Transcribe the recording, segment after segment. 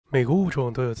每个物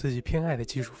种都有自己偏爱的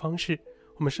计数方式，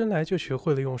我们生来就学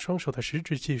会了用双手的食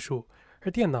指计数，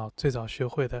而电脑最早学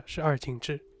会的是二进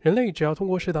制。人类只要通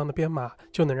过适当的编码，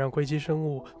就能让硅基生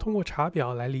物通过查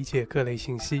表来理解各类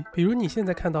信息。比如你现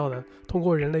在看到的，通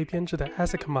过人类编制的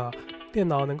ASCII 码，电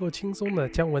脑能够轻松地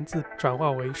将文字转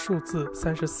化为数字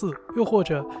34，又或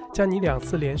者将你2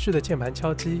次连续的键盘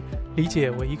敲击理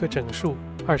解为一个整数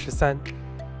23。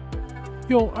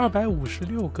用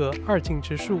256个二进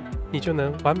制数，你就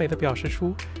能完美的表示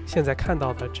出现在看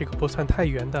到的这个不算太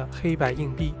圆的黑白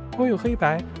硬币。光有黑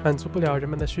白满足不了人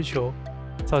们的需求，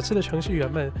早期的程序员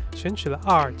们选取了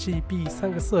RGB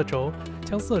 3个色轴，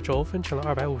将色轴分成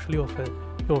了256份，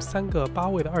用3个8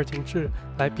位的二进制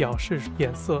来表示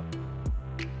颜色。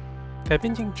改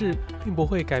变进制并不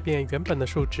会改变原本的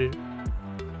数值。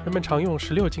人们常用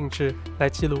16进制来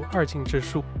记录二进制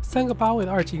数，3个8位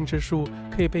的二进制数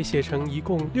可以被写成一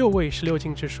共6位16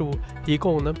进制数，一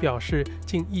共能表示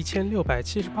近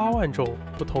1678万种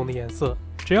不同的颜色。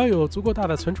只要有足够大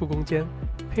的存储空间，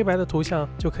黑白的图像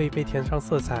就可以被填上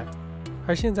色彩。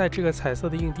而现在这个彩色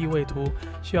的硬币位图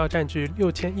需要占据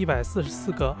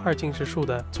6144个二进制数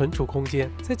的存储空间。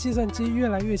在计算机越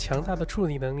来越强大的处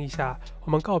理能力下，我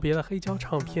们告别了黑胶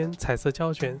唱片、彩色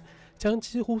胶卷，将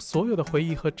几乎所有的回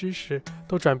忆和知识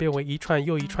都转变为一串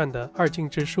又一串的二进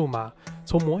制数码，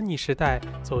从模拟时代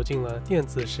走进了电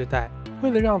子时代。为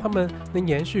了让它们能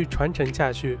延续传承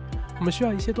下去，我们需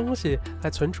要一些东西来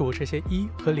存储这些1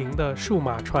和0的数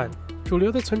码串。主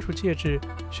流的存储介质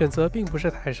选择并不是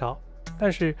太少，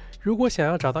但是如果想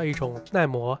要找到一种耐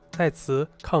磨、耐磁、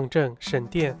抗震、省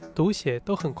电、读写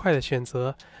都很快的选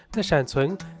择，那闪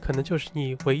存可能就是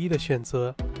你唯一的选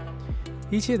择。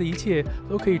一切的一切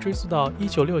都可以追溯到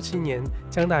1967年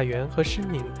江大元和施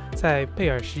敏在贝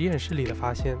尔实验室里的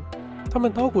发现。他们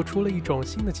捣鼓出了一种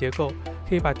新的结构，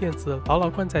可以把电子牢牢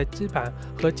关在基板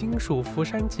和金属浮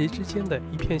栅极之间的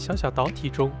一片小小导体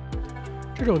中。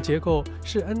这种结构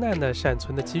是NAND闪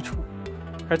存的基础。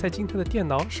而在今天的电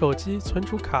脑、手机、存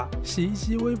储卡、洗衣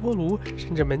机、微波炉，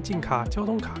甚至门禁卡、交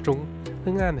通卡中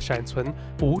，NAND闪存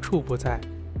无处不在。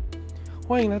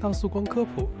欢迎来到速光科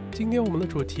普，今天我们的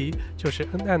主题就是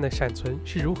NAND闪存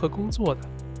是如何工作的。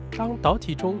当导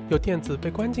体中有电子被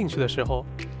关进去的时候，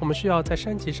我们需要在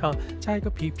栅极上加一个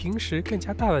比平时更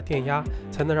加大的电压，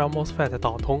才能让 MOSFET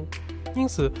导通。因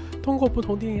此，通过不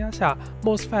同电压下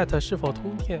MOSFET 是否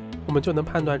通电，我们就能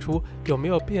判断出有没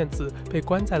有电子被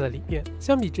关在了里面。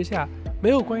相比之下，没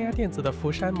有关压电子的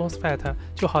浮栅 MOSFET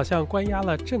就好像关压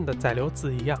了正的载流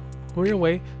子一样。我们认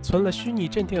为存了虚拟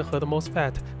正电荷的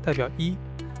MOSFET 代表1，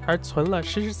而存了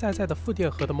实实在在的负电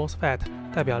荷的 MOSFET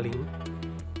代表0。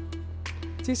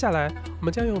接下来，我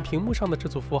们将用屏幕上的这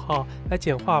组符号来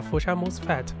简化浮栅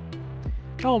MOSFET。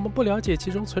当我们不了解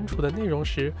其中存储的内容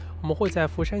时，我们会在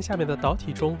浮栅下面的导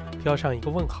体中标上一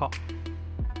个问号。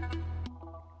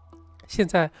现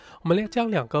在，我们将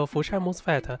2个浮栅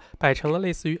MOSFET 摆成了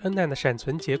类似于 NAND 闪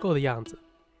存结构的样子。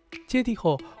接地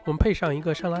后，我们配上一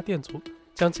个上拉电阻，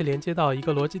将其连接到一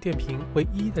个逻辑电平为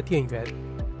1的电源。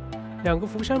2个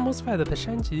浮栅 MOSFET 的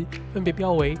栅极分别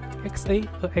标为 XA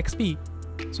和 XB。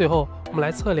最后，我们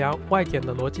来测量 Y 点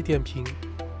的逻辑电平。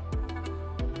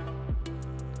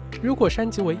如果栅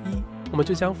极为1，我们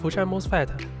就将浮栅 MOSFET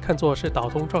看作是导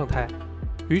通状态，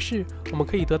于是我们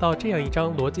可以得到这样一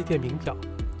张逻辑电平表。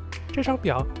这张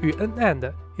表与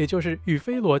NAND， 也就是与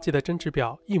非逻辑的真值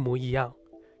表一模一样，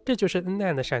这就是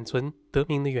NAND 闪存得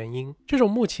名的原因。这种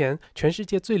目前全世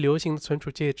界最流行的存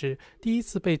储介质，第一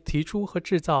次被提出和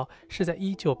制造是在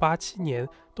1987年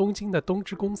东京的东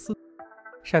芝公司。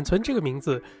闪存这个名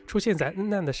字出现在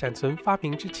NAND 闪存发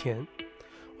明之前。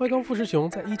外冈富士雄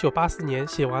在1984年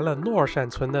写完了诺尔闪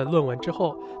存的论文之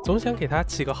后，总想给他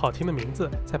起个好听的名字，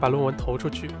再把论文投出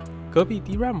去。隔壁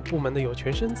DRAM 部门的有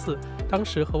权生次当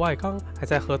时和外冈还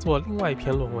在合作另外一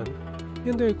篇论文。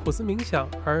面对苦思冥想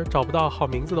而找不到好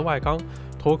名字的外冈，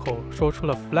脱口说出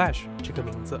了 Flash 这个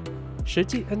名字。实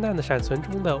际 NAND 闪存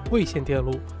中的位线电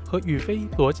路和与非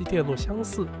逻辑电路相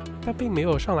似，但并没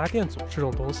有上拉电阻这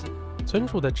种东西。存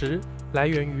储的值来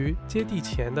源于接地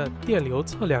前的电流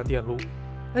测量电路。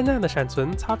NAND 闪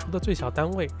存擦除的最小单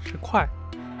位是块，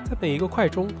在每一个块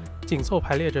中紧凑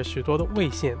排列着许多的位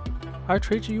线，而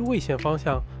垂直于位线方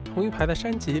向同一排的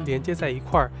栅极连接在一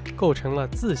块，构成了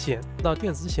自线。到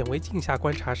电子显微镜下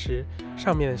观察时，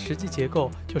上面实际结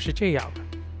构就是这样的。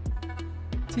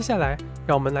接下来，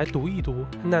让我们来读一读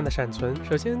NAND 闪存。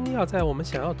首先要在我们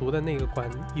想要读的那个管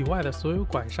以外的所有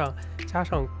管上加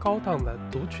上高档的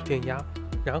读取电压，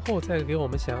然后再给我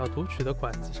们想要读取的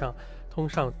管子上通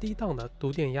上低档的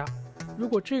读电压。如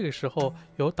果这个时候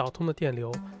有导通的电流，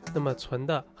那么存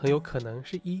的很有可能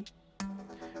是1。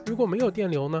如果没有电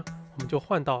流呢，我们就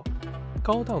换到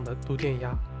高档的读电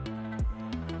压。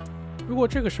如果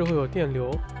这个时候有电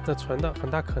流，那存的很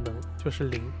大可能就是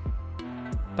0。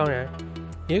当然，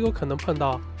也有可能碰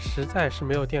到实在是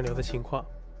没有电流的情况，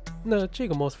那这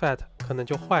个 MOSFET 可能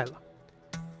就坏了。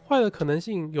坏的可能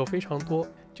性有非常多，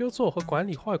纠错和管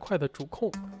理坏块的主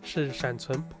控是闪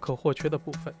存不可或缺的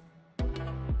部分。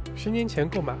10年前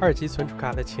购买2级存储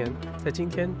卡的钱，在今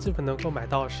天基本能够买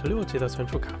到16级的存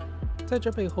储卡。在这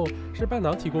背后，是半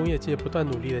导体工业界不断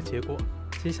努力的结果。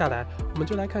接下来，我们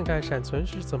就来看看闪存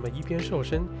是怎么一边瘦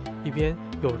身，一边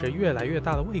有着越来越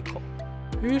大的胃口。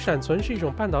由于闪存是一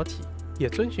种半导体，也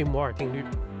遵循摩尔定律，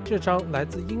这张来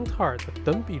自英特尔的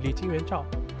等比例晶圆照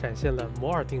展现了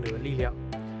摩尔定律的力量。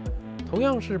同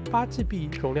样是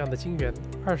8GB 容量的晶圆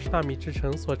，20纳米制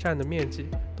程所占的面积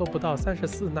都不到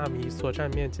34纳米所占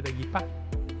面积的一半。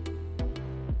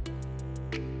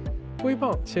硅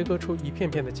棒切割出一片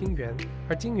片的晶圆，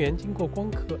而晶圆经过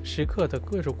光刻、蚀刻等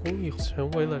各种工艺，成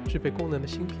为了具备功能的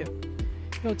芯片。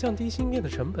要降低芯片的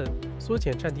成本，缩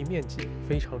减占地面积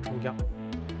非常重要。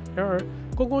然而，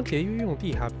光节约用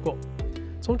地还不够。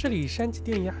从这里3级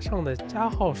电压上的加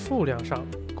号数量上，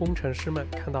工程师们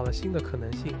看到了新的可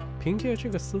能性。凭借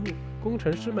这个思路，工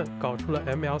程师们搞出了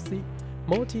MLC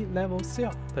Multi-Level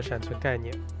Cell 的闪存概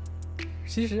念。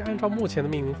其实按照目前的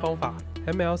命名方法，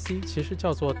 MLC 其实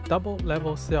叫做 Double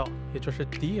Level Cell， 也就是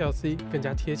DLC 更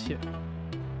加贴切。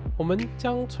我们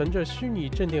将存着虚拟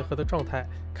正电荷的状态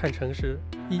看成是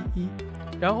11，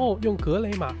然后用格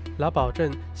雷码来保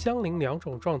证相邻两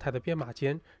种状态的编码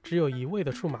间只有1位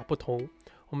的数码不同，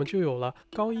我们就有了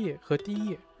高页和低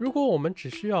页。如果我们只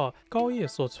需要高页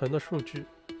所存的数据，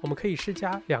我们可以施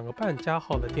加2个半加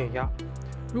号的电压。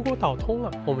如果导通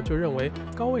了，我们就认为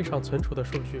高位上存储的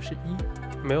数据是1；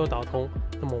没有导通，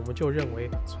那么我们就认为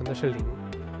存的是0。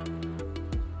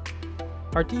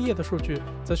而低页的数据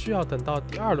则需要等到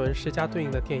第2轮施加对应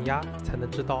的电压才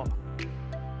能知道了。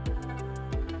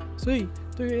所以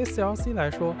对于 SLC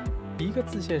来说，一个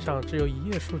字线上只有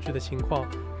1页数据的情况，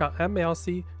让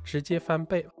MLC 直接翻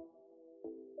倍了。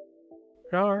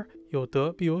然而有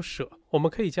得必有舍，我们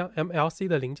可以将 MLC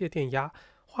的临界电压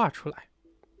画出来，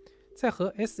再和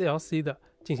SLC 的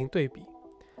进行对比。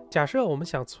假设我们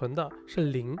想存的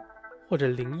是0或者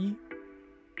01，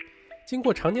经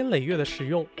过长年累月的使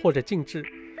用或者静置，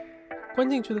关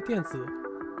进去的电子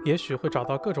也许会找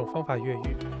到各种方法越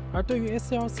狱。而对于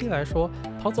SLC 来说，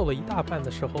逃走了一大半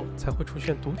的时候才会出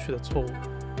现读取的错误。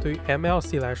对于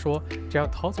MLC 来说，只要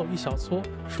逃走一小撮，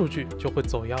数据就会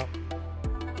走样。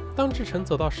当制程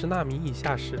走到10纳米以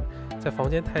下时，在房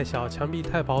间太小、墙壁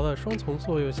太薄的双重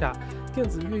作用下，电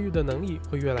子越狱的能力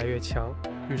会越来越强。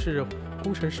于是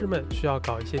工程师们需要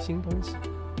搞一些新东西。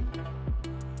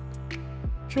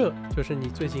这就是你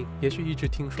最近也许一直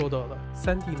听说到的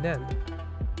 3D Nand。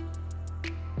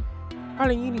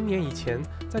2010年以前，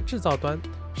在制造端，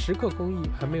蚀刻工艺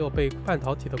还没有被半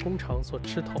导体的工厂所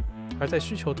吃透，而在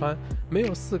需求端，没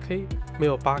有 4K， 没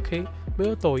有 8K， 没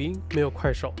有抖音，没有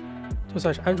快手，就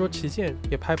算是安卓旗舰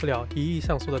也拍不了1亿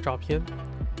像素的照片。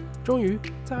终于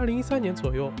在2013年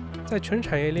左右，在全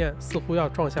产业链似乎要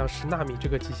撞向10纳米这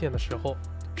个极限的时候，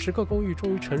蚀刻工艺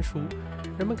终于成熟，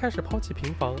人们开始抛弃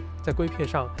平房，在硅片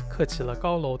上刻起了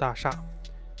高楼大厦。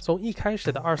从一开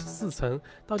始的24层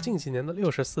到近几年的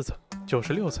64层、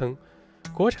96层，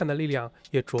国产的力量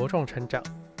也茁壮成长。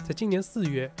在今年4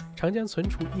月，长江存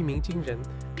储一鸣惊人，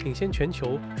领先全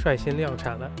球，率先量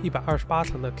产了128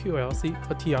层的 QLC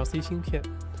和 TLC 芯片，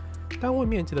单位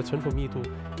面积的存储密度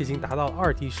已经达到了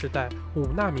2D 时代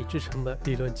5纳米制程的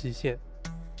理论极限。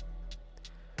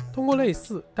通过类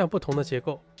似但不同的结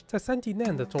构，在 3D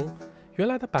Nand 中，原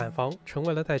来的板房成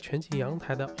为了带全景阳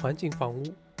台的环境房屋，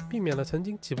避免了曾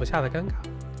经挤不下的尴尬，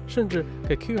甚至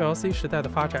给 QLC 时代的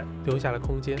发展留下了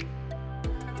空间。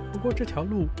不过这条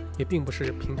路也并不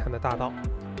是平坦的大道，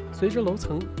随着楼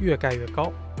层越盖越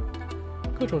高，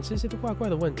各种奇奇的怪怪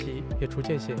的问题也逐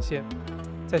渐显现。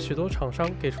在许多厂商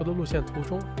给出的路线图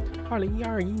中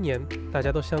，2021年大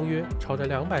家都相约朝着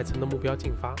200层的目标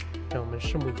进发，让我们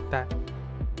拭目以待。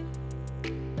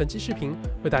本期视频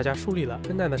为大家梳理了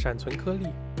NAND 闪存颗粒，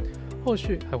后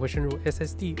续还会深入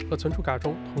SSD 和存储卡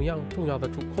中同样重要的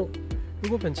主控。如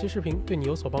果本期视频对你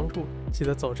有所帮助，记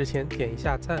得走之前点一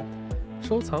下赞、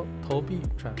收藏、投币、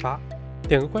转发，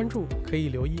点个关注，可以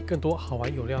留意更多好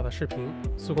玩有料的视频。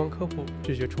速光科普，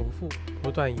拒绝重复，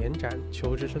不断延展，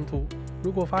求知深途。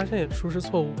如果发现属实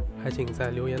错误，还请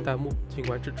在留言弹幕尽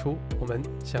管指出。我们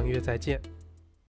相约再见。